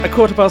At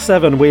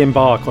 7:15, we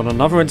embark on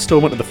another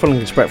instalment of the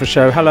Fulham Breakfast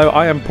Show. Hello,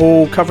 I am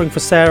Paul, covering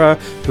for Sarah,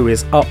 who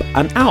is up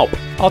and out.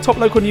 Our top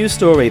local news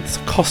story, the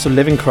cost of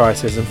living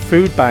crisis, and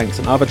food banks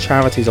and other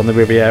charities on the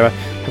Riviera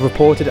have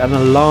reported an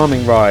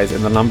alarming rise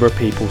in the number of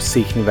people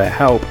seeking their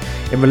help.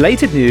 In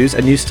related news,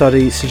 a new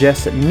study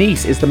suggests that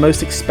Nice is the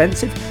most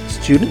expensive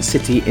student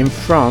city in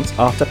France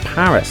after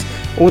Paris.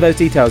 All those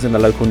details in the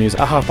local news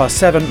at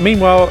 7:30.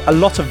 Meanwhile, a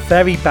lot of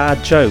very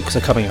bad jokes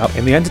are coming up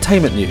in the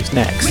entertainment news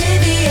next.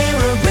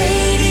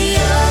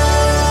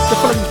 The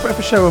Fulham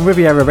Breakfast Show on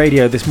Riviera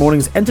Radio. This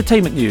morning's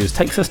entertainment news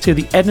takes us to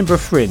the Edinburgh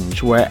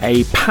Fringe, where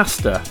a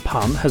pasta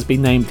pun has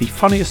been named the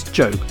funniest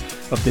joke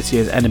of this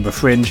year's Edinburgh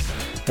Fringe,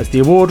 as the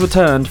award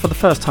returned for the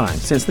first time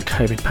since the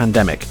COVID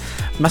pandemic.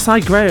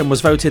 Masai Graham was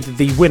voted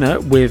the winner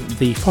with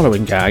the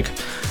following gag: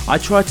 "I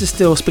tried to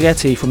steal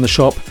spaghetti from the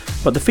shop,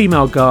 but the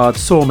female guard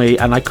saw me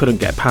and I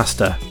couldn't get past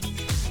her."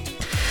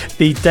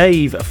 The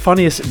Dave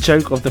Funniest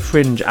Joke of the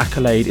Fringe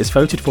accolade is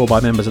voted for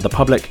by members of the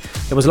public.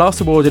 It was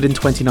last awarded in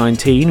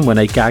 2019 when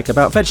a gag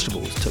about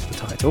vegetables took the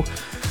title.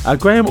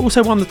 Graham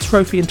also won the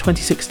trophy in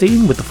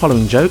 2016 with the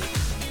following joke: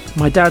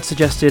 "My dad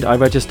suggested I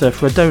register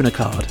for a donor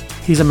card.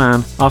 He's a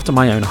man after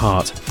my own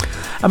heart."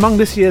 Among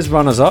this year's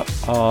runners-up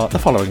are the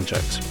following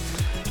jokes.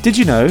 "Did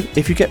you know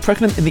if you get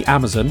pregnant in the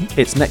Amazon,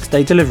 it's next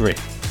day delivery?"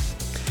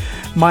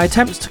 "My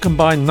attempts to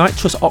combine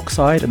nitrous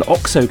oxide and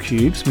OXO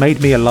cubes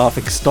made me a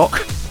laughing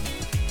stock."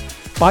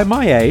 "By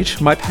my age,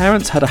 my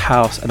parents had a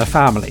house and a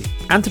family.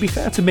 And to be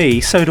fair to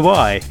me, so do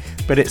I.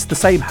 But it's the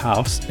same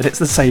house and it's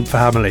the same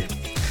family."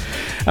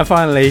 And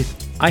finally,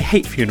 "I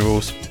hate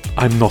funerals.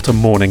 I'm not a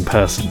mourning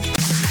person."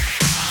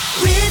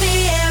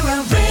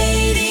 Riviera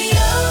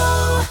Radio.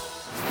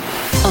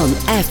 On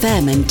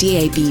FM and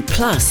DAB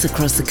Plus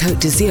across the Côte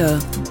d'Azur,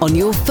 on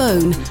your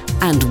phone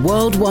and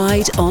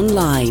worldwide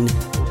online.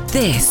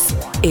 This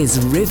is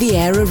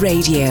Riviera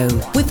Radio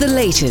with the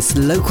latest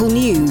local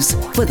news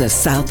for the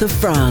south of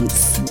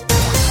France.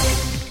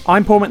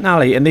 I'm Paul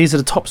McNally, and these are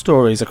the top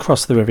stories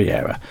across the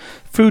Riviera.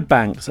 Food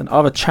banks and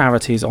other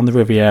charities on the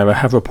Riviera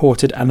have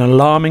reported an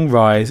alarming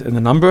rise in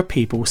the number of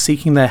people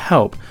seeking their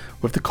help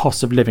with the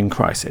cost of living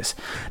crisis.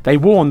 They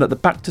warn that the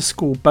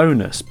back-to-school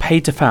bonus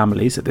paid to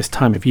families at this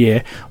time of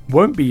year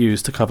won't be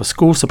used to cover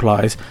school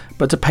supplies,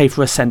 but to pay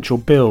for essential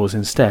bills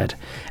instead.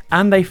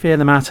 And they fear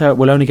the matter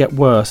will only get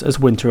worse as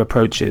winter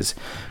approaches.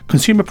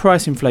 Consumer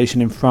price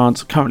inflation in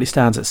France currently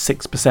stands at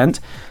 6%.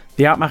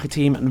 The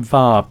Alpes-Maritimes and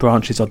Var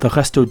branches of the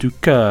Restos du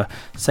Cœur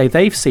say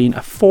they've seen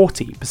a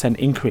 40%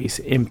 increase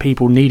in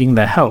people needing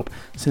their help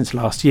since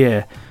last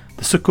year.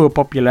 The Secours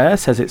Populaire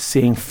says it's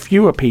seeing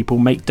fewer people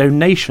make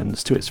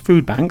donations to its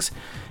food banks,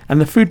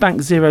 and the Food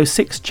Bank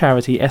 06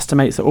 charity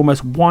estimates that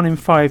almost 1 in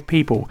 5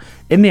 people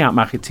in the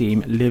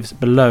Alpes-Maritimes lives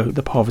below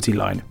the poverty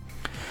line.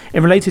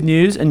 In related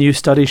news, a new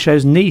study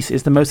shows Nice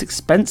is the most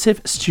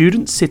expensive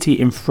student city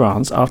in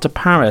France after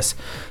Paris.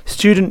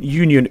 Student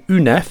union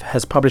UNEF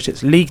has published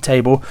its league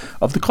table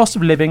of the cost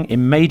of living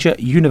in major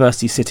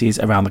university cities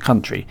around the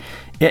country.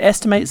 It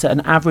estimates that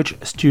an average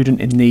student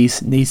in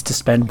Nice needs to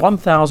spend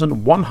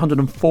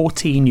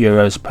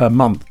 €1,114 per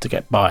month to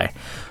get by.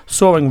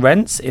 Soaring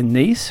rents in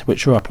Nice,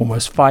 which are up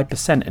almost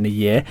 5% in a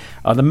year,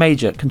 are the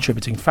major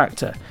contributing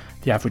factor.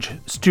 The average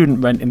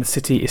student rent in the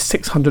city is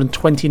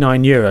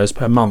 €629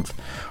 per month.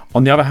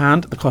 On the other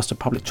hand, the cost of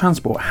public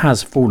transport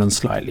has fallen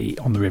slightly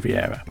on the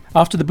Riviera.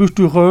 After the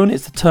Bouches-du-Rhône,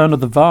 it's the turn of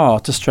the Var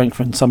to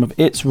strengthen some of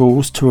its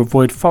rules to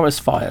avoid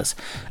forest fires.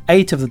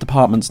 8 of the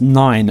department's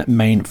 9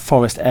 main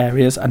forest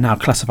areas are now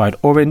classified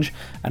orange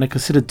and are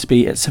considered to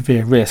be at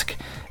severe risk.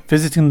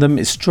 Visiting them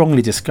is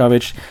strongly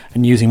discouraged,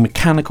 and using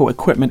mechanical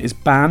equipment is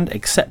banned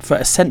except for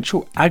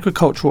essential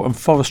agricultural and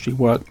forestry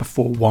work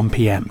before 1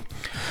 p.m.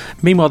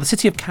 Meanwhile, the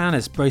city of Cannes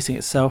is bracing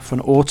itself for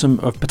an autumn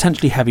of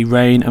potentially heavy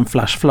rain and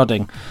flash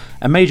flooding.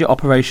 A major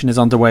operation is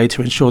underway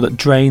to ensure that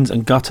drains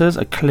and gutters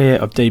are clear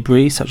of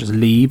debris such as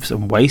leaves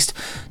and waste,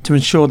 to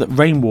ensure that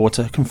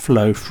rainwater can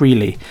flow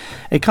freely.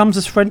 It comes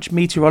as French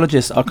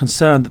meteorologists are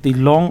concerned that the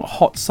long,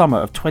 hot summer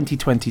of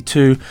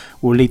 2022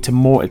 will lead to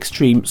more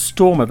extreme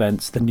storm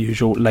events than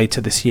usual later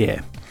this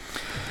year.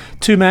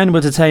 2 men were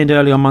detained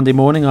early on Monday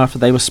morning after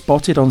they were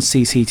spotted on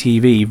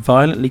CCTV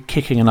violently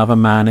kicking another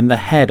man in the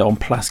head on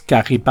Place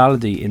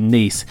Garibaldi in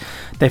Nice.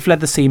 They fled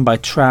the scene by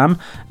tram,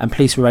 and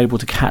police were able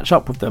to catch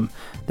up with them.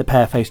 The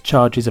pair faced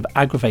charges of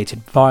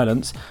aggravated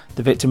violence.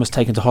 The victim was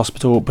taken to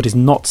hospital but is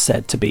not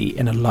said to be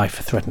in a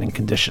life-threatening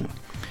condition.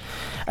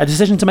 A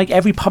decision to make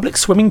every public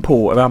swimming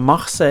pool around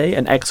Marseille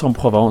and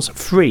Aix-en-Provence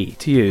free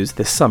to use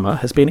this summer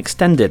has been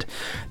extended.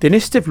 The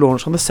initiative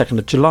launched on the 2nd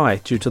of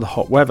July due to the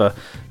hot weather.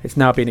 It's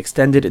now been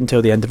extended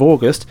until the end of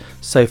August.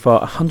 So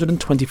far,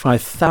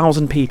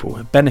 125,000 people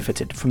have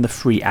benefited from the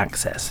free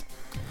access.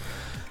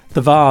 The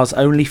Var's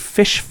only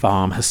fish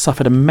farm has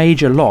suffered a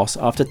major loss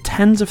after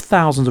tens of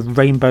thousands of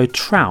rainbow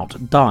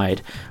trout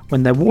died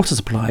when their water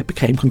supply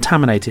became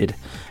contaminated.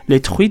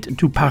 Les Truites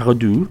du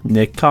Paradou,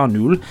 near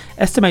Carnoul,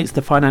 estimates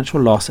the financial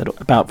loss at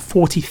about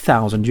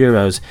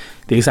 €40,000.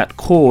 The exact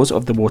cause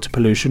of the water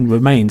pollution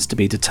remains to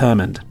be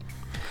determined.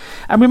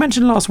 And we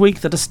mentioned last week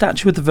that a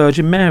statue of the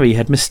Virgin Mary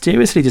had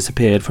mysteriously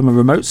disappeared from a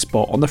remote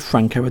spot on the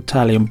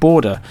Franco-Italian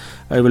border,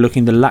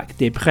 overlooking the Lac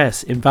des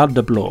Bresses in Val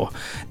de Blore.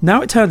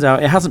 Now it turns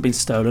out it hasn't been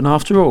stolen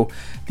after all.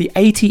 The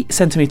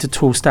 80-centimetre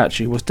tall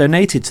statue was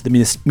donated to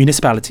the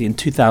municipality in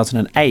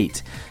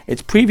 2008.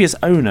 Its previous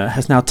owner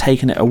has now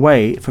taken it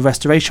away for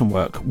restoration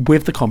work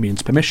with the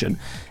commune's permission.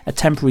 A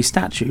temporary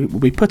statue will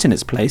be put in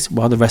its place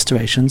while the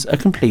restorations are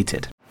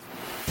completed.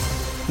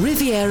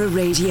 Riviera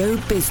Radio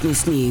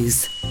Business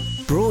News,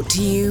 brought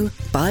to you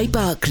by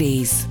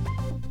Barclays.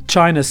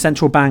 China's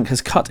central bank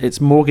has cut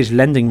its mortgage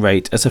lending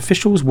rate as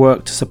officials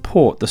work to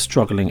support the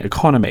struggling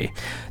economy.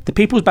 The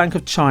People's Bank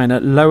of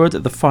China lowered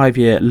the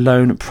 5-year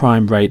loan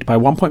prime rate by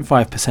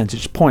 1.5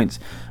 percentage points,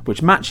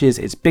 which matches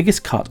its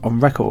biggest cut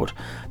on record.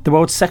 The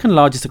world's second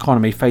largest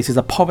economy faces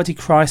a poverty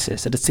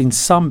crisis that has seen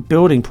some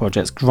building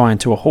projects grind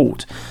to a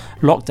halt.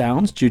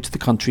 Lockdowns, due to the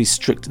country's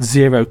strict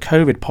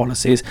zero-COVID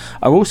policies,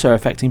 are also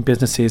affecting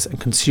businesses and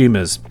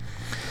consumers.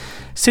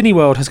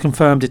 Cineworld has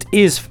confirmed it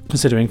is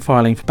considering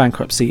filing for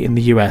bankruptcy in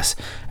the US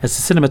as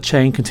the cinema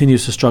chain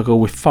continues to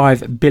struggle with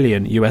 $5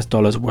 billion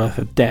worth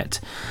of debt.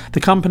 The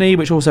company,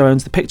 which also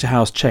owns the Picture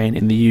House chain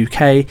in the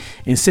UK,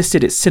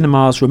 insisted its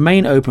cinemas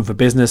remain open for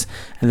business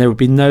and there would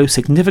be no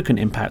significant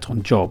impact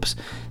on jobs.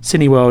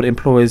 Cineworld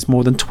employs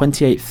more than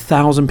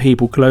 28,000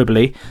 people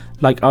globally.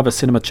 Like other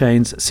cinema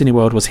chains,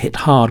 Cineworld was hit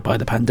hard by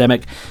the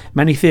pandemic.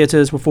 Many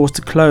theatres were forced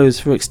to close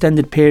for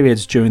extended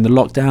periods during the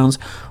lockdowns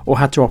or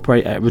had to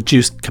operate at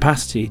reduced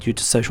capacity due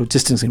to social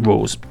distancing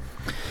rules.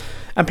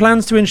 And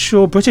plans to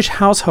ensure British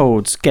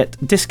households get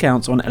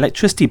discounts on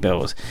electricity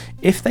bills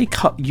if they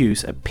cut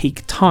use at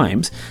peak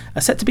times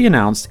are set to be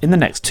announced in the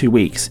next 2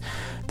 weeks.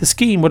 The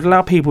scheme would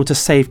allow people to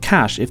save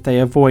cash if they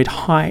avoid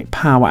high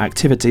power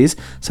activities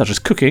such as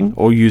cooking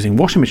or using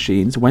washing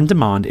machines when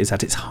demand is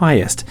at its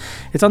highest.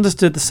 It's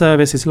understood the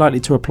service is likely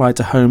to apply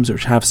to homes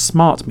which have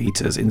smart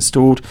meters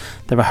installed.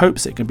 There are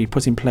hopes it can be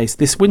put in place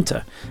this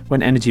winter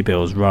when energy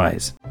bills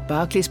rise.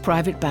 Barclays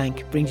Private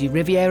Bank brings you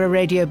Riviera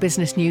Radio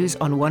Business News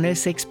on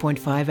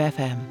 106.5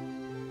 FM.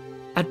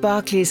 At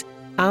Barclays,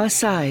 our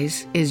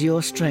size is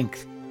your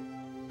strength.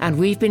 And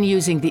we've been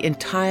using the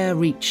entire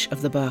reach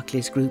of the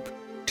Barclays Group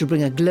to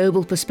bring a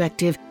global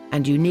perspective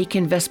and unique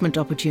investment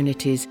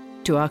opportunities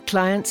to our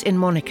clients in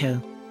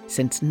Monaco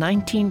since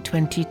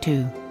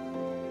 1922.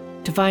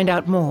 To find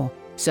out more,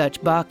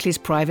 search Barclays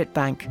Private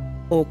Bank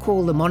or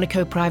call the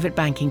Monaco Private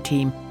Banking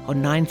team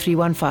on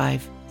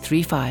 9315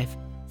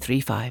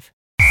 3535.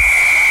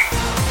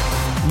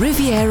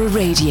 Riviera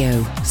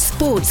Radio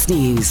Sports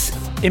News.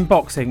 In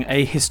boxing,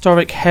 a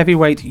historic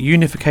heavyweight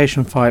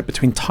unification fight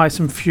between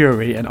Tyson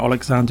Fury and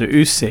Alexander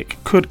Usyk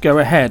could go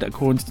ahead,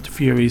 according to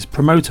Fury's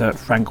promoter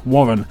Frank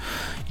Warren.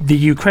 The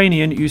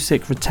Ukrainian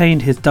Usyk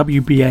retained his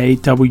WBA,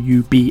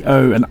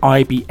 WBO and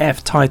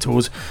IBF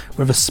titles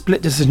with a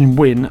split decision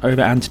win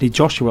over Anthony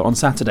Joshua on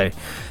Saturday.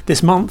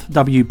 This month,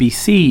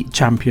 WBC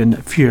champion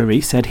Fury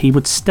said he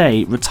would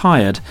stay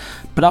retired.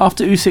 But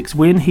after Usyk's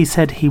win, he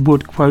said he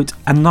would, quote,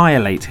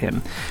 annihilate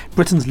him.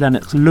 Britain's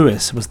Lennox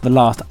Lewis was the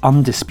last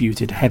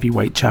undisputed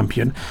heavyweight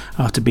champion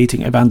after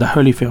beating Evander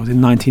Holyfield in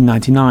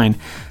 1999.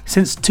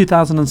 Since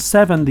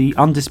 2007, the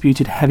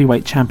undisputed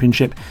heavyweight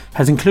championship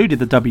has included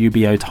the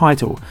WBO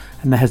title,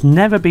 and there has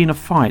never been a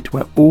fight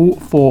where all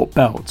 4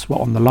 belts were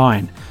on the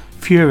line.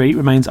 Fury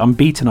remains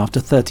unbeaten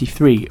after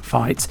 33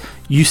 fights.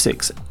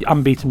 Usyk's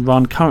unbeaten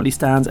run currently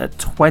stands at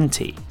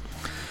 20.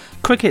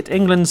 Cricket,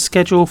 England's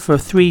schedule for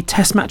 3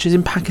 test matches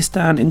in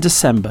Pakistan in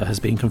December has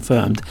been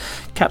confirmed.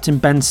 Captain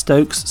Ben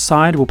Stokes'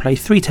 side will play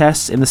 3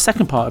 tests in the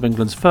second part of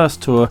England's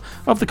first tour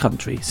of the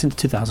country since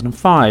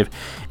 2005.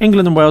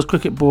 England and Wales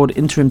Cricket Board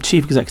Interim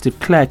Chief Executive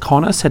Claire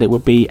Connor said it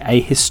would be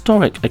a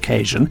historic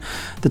occasion.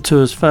 The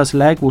tour's first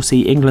leg will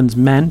see England's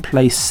men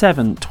play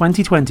 7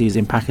 2020s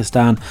in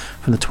Pakistan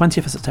from the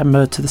 20th of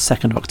September to the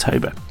 2nd of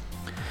October.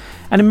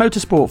 And in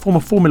motorsport, former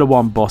Formula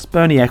One boss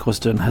Bernie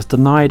Ecclestone has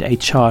denied a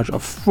charge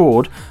of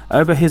fraud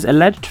over his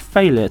alleged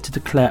failure to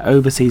declare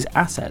overseas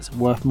assets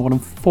worth more than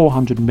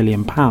 £400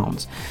 million.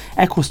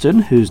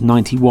 Ecclestone, who's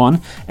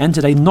 91,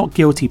 entered a not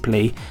guilty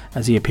plea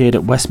as he appeared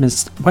at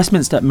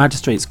Westminster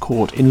Magistrates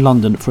Court in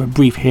London for a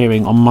brief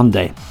hearing on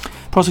Monday.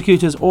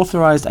 Prosecutors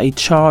authorised a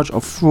charge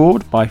of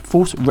fraud by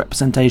false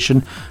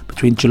representation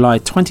between July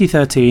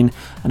 2013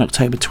 and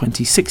October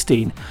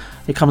 2016.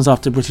 It comes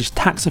after British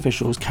tax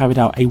officials carried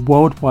out a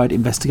worldwide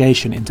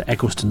investigation into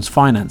Ecclestone's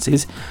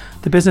finances.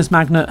 The business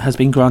magnate has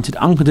been granted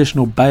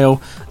unconditional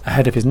bail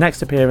ahead of his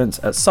next appearance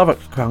at Southwark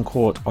Crown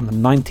Court on the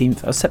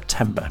 19th of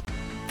September.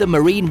 The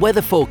Marine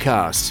Weather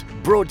Forecast,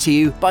 brought to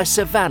you by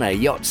Savannah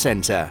Yacht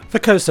Centre. For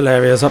coastal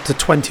areas up to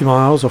 20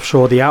 miles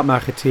offshore the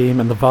Outmarket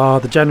and the VAR,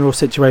 the general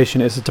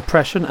situation is a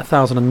depression,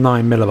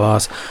 1,009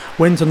 millibars.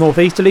 Winds are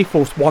northeasterly,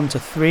 force 1 to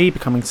 3,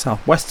 becoming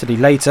southwesterly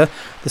later.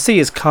 The sea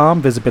is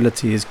calm,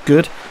 visibility is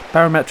good.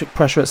 Barometric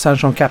pressure at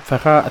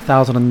Saint-Jean-Cap-Ferrat,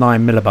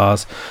 1,009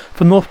 millibars.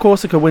 For North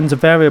Corsica, winds are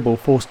variable,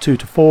 force 2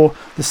 to 4.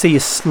 The sea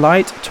is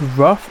slight to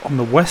rough on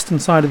the western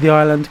side of the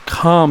island,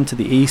 calm to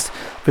the east.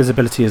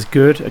 Visibility is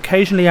good,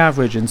 occasionally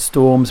average in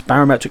storms.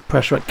 Barometric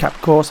pressure at Cap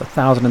cap course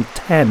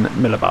 1,010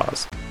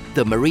 millibars.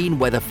 The Marine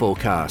Weather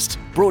Forecast,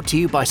 brought to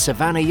you by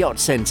Savannah Yacht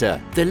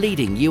Centre, the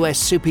leading US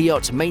super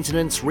yacht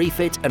maintenance,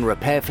 refit and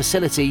repair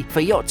facility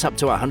for yachts up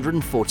to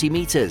 140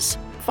 metres.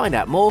 Find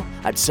out more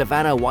at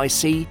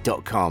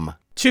savannahyc.com.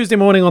 Tuesday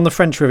morning on the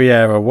French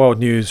Riviera, world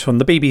news from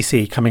the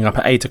BBC coming up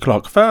at 8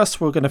 o'clock.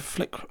 First, we're going to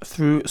flick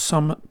through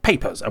some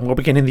papers, and we'll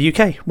begin in the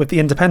UK with The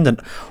Independent.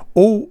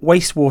 All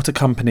wastewater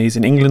companies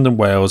in England and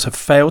Wales have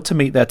failed to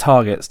meet their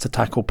targets to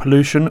tackle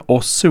pollution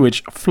or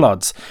sewage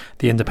floods,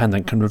 The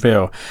Independent can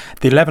reveal.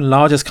 The 11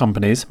 largest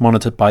companies,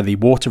 monitored by the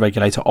water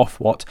regulator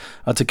Ofwat,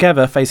 are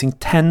together facing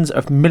tens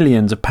of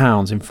millions of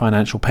pounds in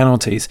financial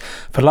penalties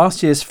for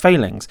last year's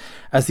failings,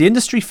 as the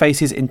industry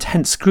faces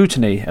intense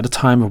scrutiny at a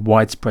time of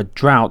widespread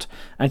drought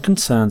and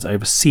concerns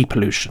over sea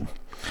pollution.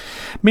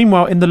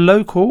 Meanwhile, in the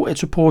local,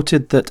 it's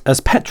reported that as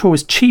petrol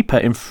is cheaper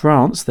in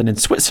France than in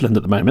Switzerland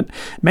at the moment,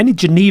 many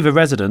Geneva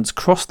residents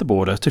cross the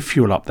border to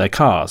fuel up their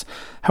cars.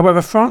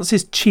 However,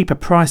 France's cheaper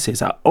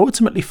prices are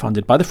ultimately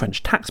funded by the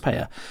French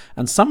taxpayer,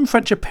 and some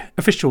French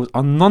officials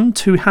are none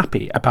too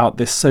happy about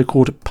this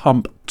so-called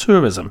pump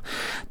tourism.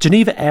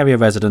 Geneva area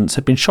residents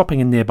have been shopping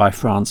in nearby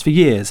France for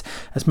years,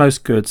 as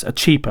most goods are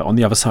cheaper on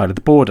the other side of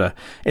the border.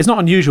 It's not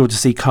unusual to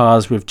see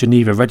cars with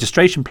Geneva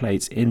registration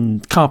plates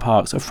in car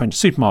parks of French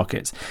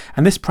supermarkets,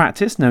 and this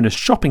practice, known as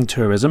shopping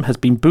tourism, has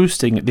been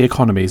boosting the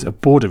economies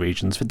of border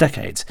regions for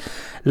decades.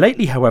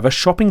 Lately, however,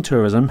 shopping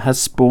tourism has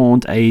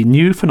spawned a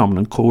new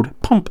phenomenon called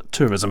pump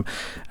tourism,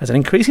 as an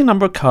increasing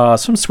number of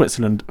cars from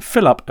Switzerland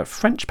fill up at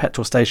French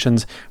petrol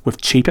stations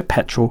with cheaper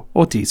petrol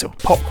or diesel.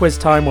 Pop quiz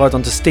time. Well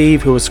done to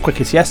Steve, who was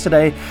quickest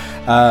yesterday.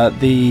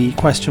 The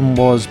question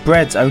was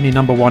bread's only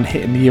number one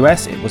hit in the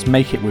US. It was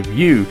Make It With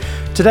You.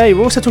 Today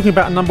we're also talking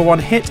about a number one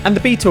hit, and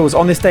the Beatles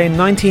on this day in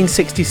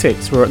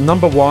 1966 were at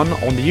number one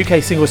on the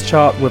UK singles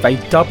chart with a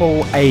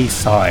double A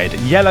side,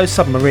 Yellow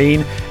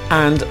Submarine,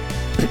 and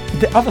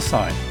the other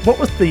side. What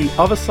was the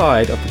other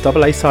side of the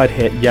double A side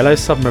hit, Yellow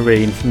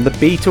Submarine, from the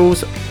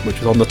Beatles, which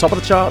was on the top of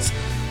the charts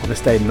on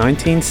this day in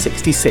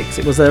 1966?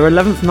 It was their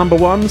 11th number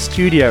one,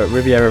 studio at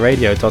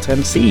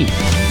rivieradio.mc.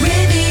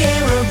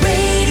 Riviera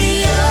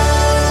Radio.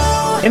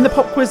 In the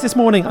pop quiz this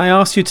morning, I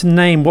asked you to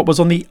name what was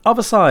on the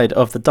other side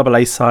of the double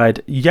A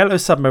side, Yellow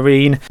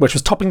Submarine, which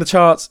was topping the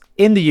charts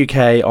in the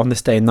UK on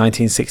this day in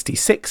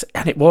 1966,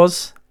 and it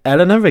was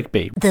Eleanor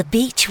Rigby. The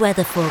beach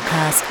weather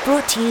forecast,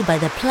 brought to you by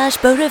the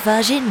Plage Beau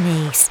Rivage in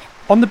Nice.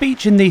 On the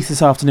beach in Nice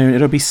this afternoon,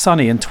 it'll be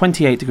sunny and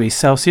 28 degrees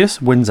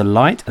Celsius. Winds are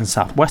light and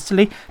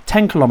southwesterly,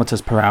 10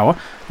 kilometres per hour.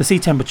 The sea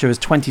temperature is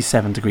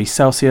 27 degrees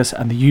Celsius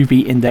and the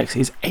UV index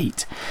is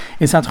 8.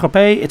 In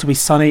Saint-Tropez, it'll be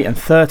sunny and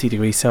 30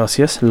 degrees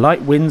Celsius.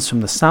 Light winds from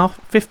the south,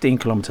 15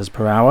 kilometres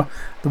per hour.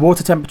 The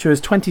water temperature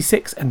is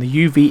 26 and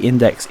the UV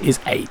index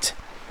is 8.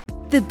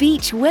 The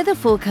beach weather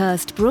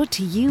forecast, brought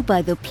to you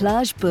by the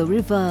Plage Beau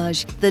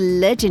Rivage, the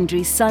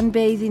legendary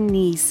sunbathe in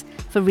Nice.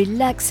 For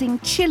relaxing,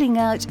 chilling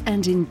out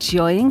and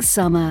enjoying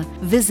summer,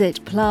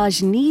 visit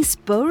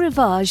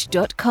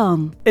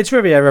plagenicebourrivage.com. It's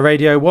Riviera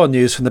Radio. World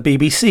news from the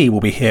BBC will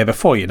be here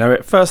before you know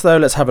it. First though,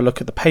 let's have a look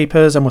at the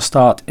papers, and we'll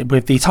start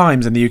with the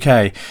Times in the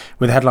UK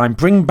with the headline,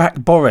 Bring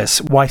Back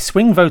Boris, Why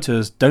Swing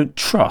Voters Don't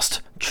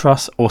Trust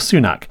Truss or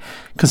Sunak.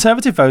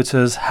 Conservative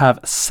voters have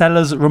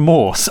seller's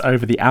remorse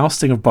over the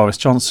ousting of Boris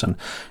Johnson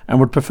and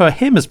would prefer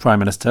him as Prime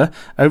Minister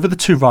over the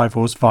two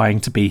rivals vying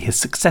to be his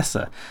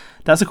successor.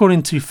 That's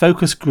according to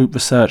focus group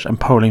research and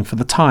polling for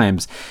The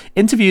Times.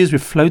 Interviews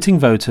with floating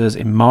voters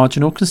in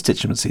marginal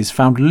constituencies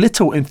found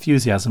little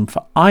enthusiasm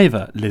for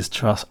either Liz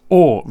Truss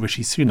or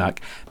Rishi Sunak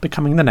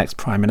becoming the next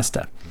Prime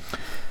Minister.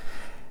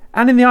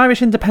 And in the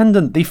Irish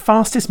Independent, the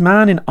fastest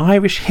man in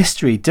Irish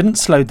history didn't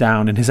slow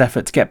down in his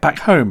effort to get back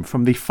home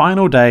from the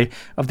final day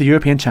of the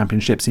European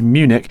Championships in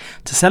Munich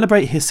to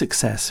celebrate his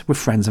success with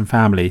friends and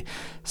family.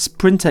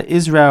 Sprinter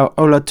Israel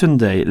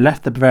Olatunde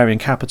left the Bavarian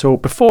capital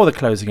before the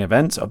closing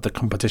event of the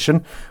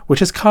competition,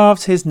 which has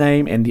carved his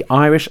name in the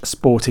Irish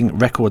Sporting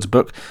Records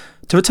book,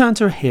 to return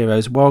to a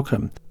hero's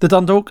welcome. The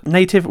Dundalk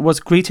native was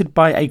greeted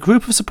by a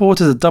group of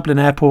supporters at Dublin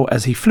Airport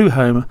as he flew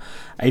home.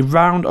 A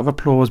round of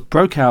applause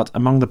broke out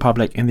among the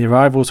public in the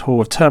arrivals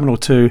hall of Terminal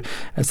 2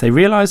 as they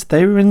realised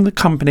they were in the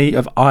company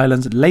of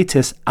Ireland's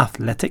latest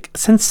athletic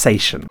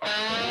sensation.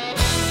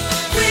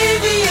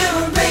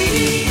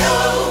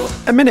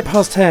 A minute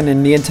past 10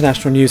 in the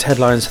international news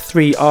headlines,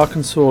 3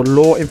 Arkansas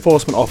law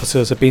enforcement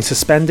officers have been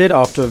suspended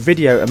after a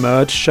video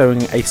emerged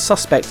showing a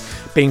suspect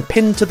being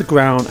pinned to the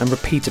ground and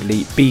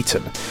repeatedly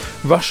beaten.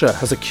 Russia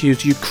has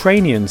accused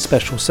Ukrainian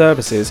special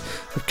services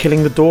of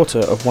killing the daughter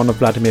of one of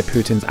Vladimir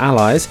Putin's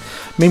allies.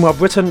 Meanwhile,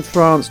 Britain,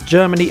 France,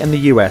 Germany and the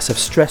US have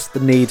stressed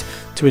the need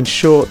to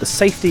ensure the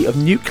safety of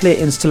nuclear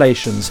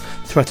installations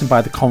threatened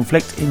by the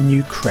conflict in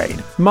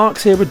Ukraine.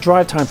 Mark's here with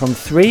Drive Time from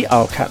 3.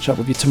 I'll catch up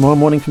with you tomorrow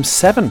morning from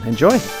 7. Enjoy.